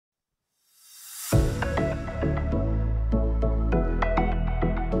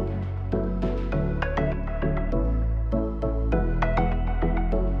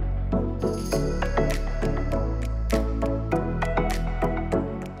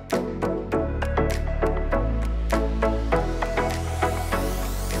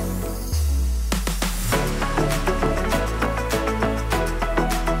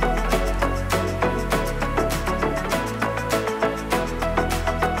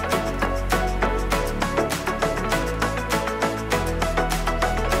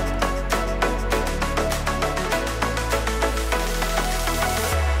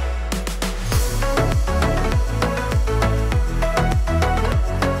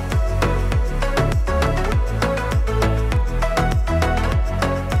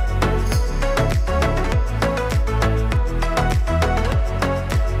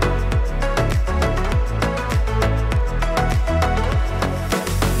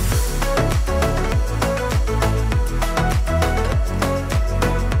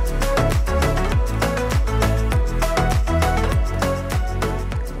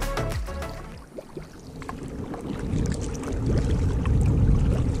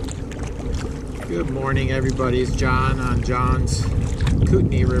Good morning, everybody. It's John on John's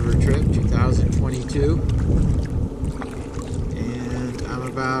Kootenai River Trip 2022, and I'm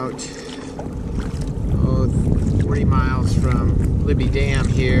about 40 miles from Libby Dam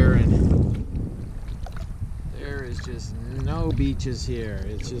here, and there is just no beaches here.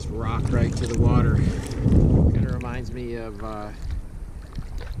 It's just rock right to the water. Kind of reminds me of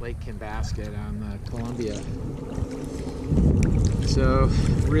Lake Kootenai on the Columbia. So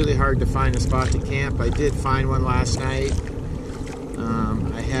really hard to find a spot to camp. I did find one last night.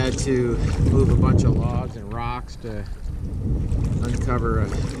 I had to move a bunch of logs and rocks to uncover a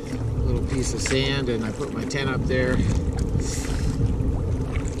little piece of sand, and I put my tent up there and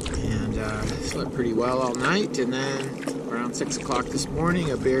slept pretty well all night. And then around 6 o'clock this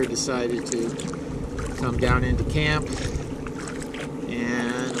morning, a bear decided to come down into camp,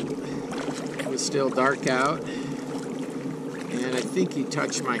 and it was still dark out. And I think he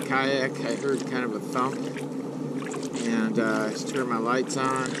touched my kayak. I heard kind of a thump, and I turned my lights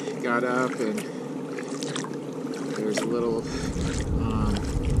on, got up, and there's a little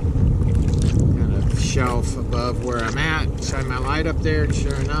kind of shelf above where I'm at. Shine my light up there, and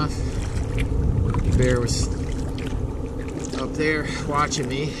sure enough, the bear was up there watching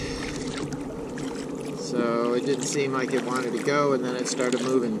me. So it didn't seem like it wanted to go, and then it started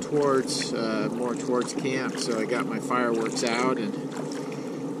moving towards, more towards camp. So I got my fireworks out and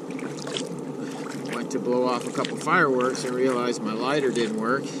went to blow off a couple fireworks and realized my lighter didn't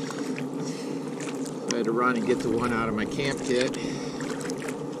work. So I had to run and get the one out of my camp kit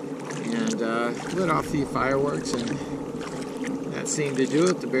and lit off the fireworks, and that seemed to do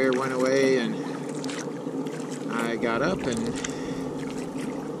it. The bear went away, and I got up and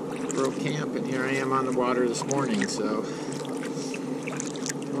broke camp, and here I am on the water this morning. So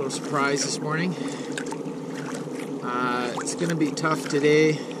a little surprise this morning. It's going to be tough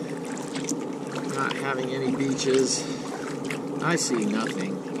today, not having any beaches. I see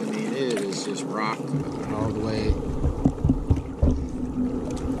nothing. I mean, it is just rock all the way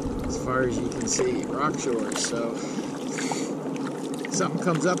as far as you can see, rock shores. So if something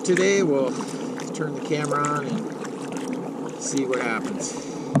comes up today, we'll turn the camera on and see what happens.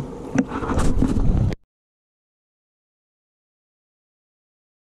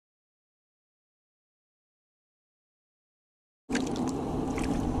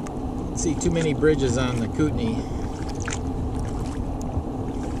 See too many bridges on the Kootenai,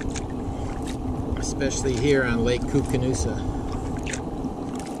 especially here on Lake Koocanusa.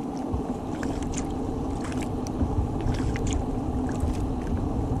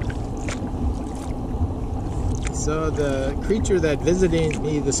 So the creature that visited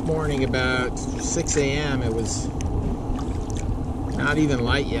me this morning about 6 a.m., it was not even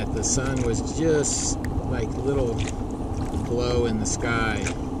light yet. The sun was just like a little glow in the sky.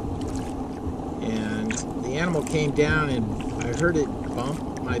 And the animal came down, and I heard it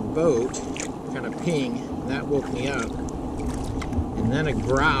bump my boat, kind of ping, and that woke me up. And then a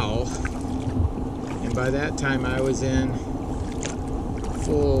growl, and by that time I was in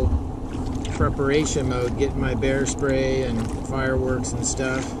full preparation mode, getting my bear spray and fireworks and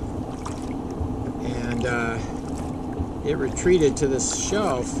stuff. And it retreated to this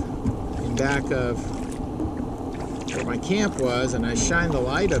shelf in back of where my camp was, and I shined the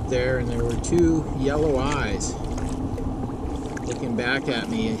light up there, and there were two yellow eyes looking back at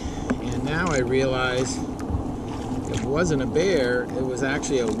me. And now I realize it wasn't a bear, it was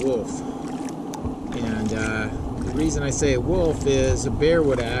actually a wolf. And the reason I say a wolf is a bear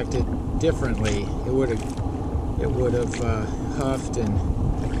would have acted differently. It would have huffed and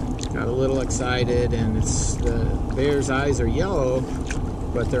got a little excited, and the bear's eyes are yellow,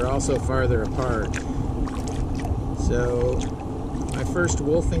 but they're also farther apart. So my first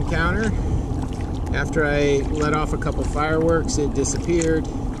wolf encounter, after I let off a couple fireworks, it disappeared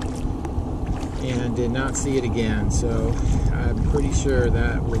and did not see it again. So I'm pretty sure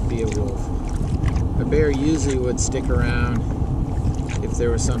that would be a wolf. A bear usually would stick around if there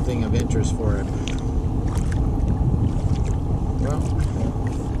was something of interest for it. Well,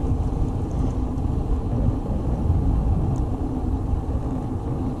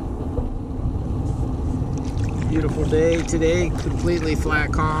 beautiful day today, completely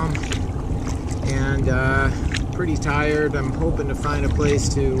flat calm, and pretty tired. I'm hoping to find a place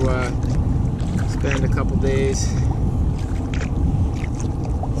to spend a couple days.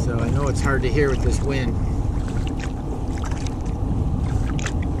 So I know it's hard to hear with this wind.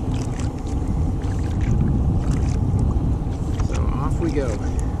 So off we go.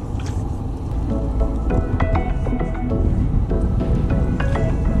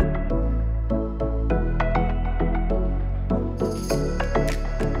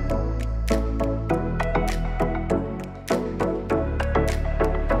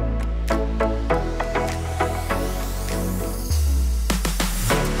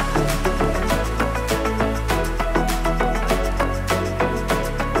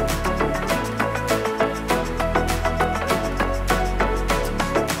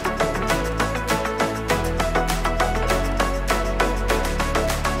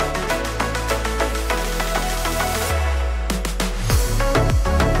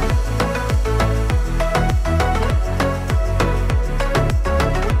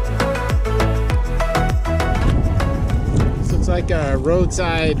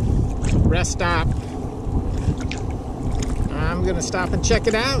 roadside rest stop. I'm gonna stop and check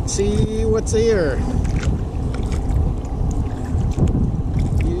it out, see what's here.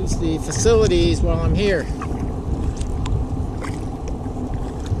 Use the facilities while I'm here.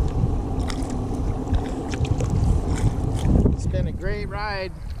 It's been a great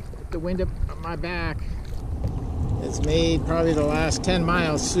ride with the wind up my back. It's made probably the last 10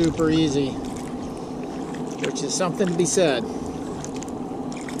 miles super easy, which is something to be said.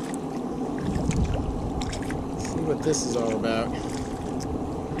 Let's see what this is all about.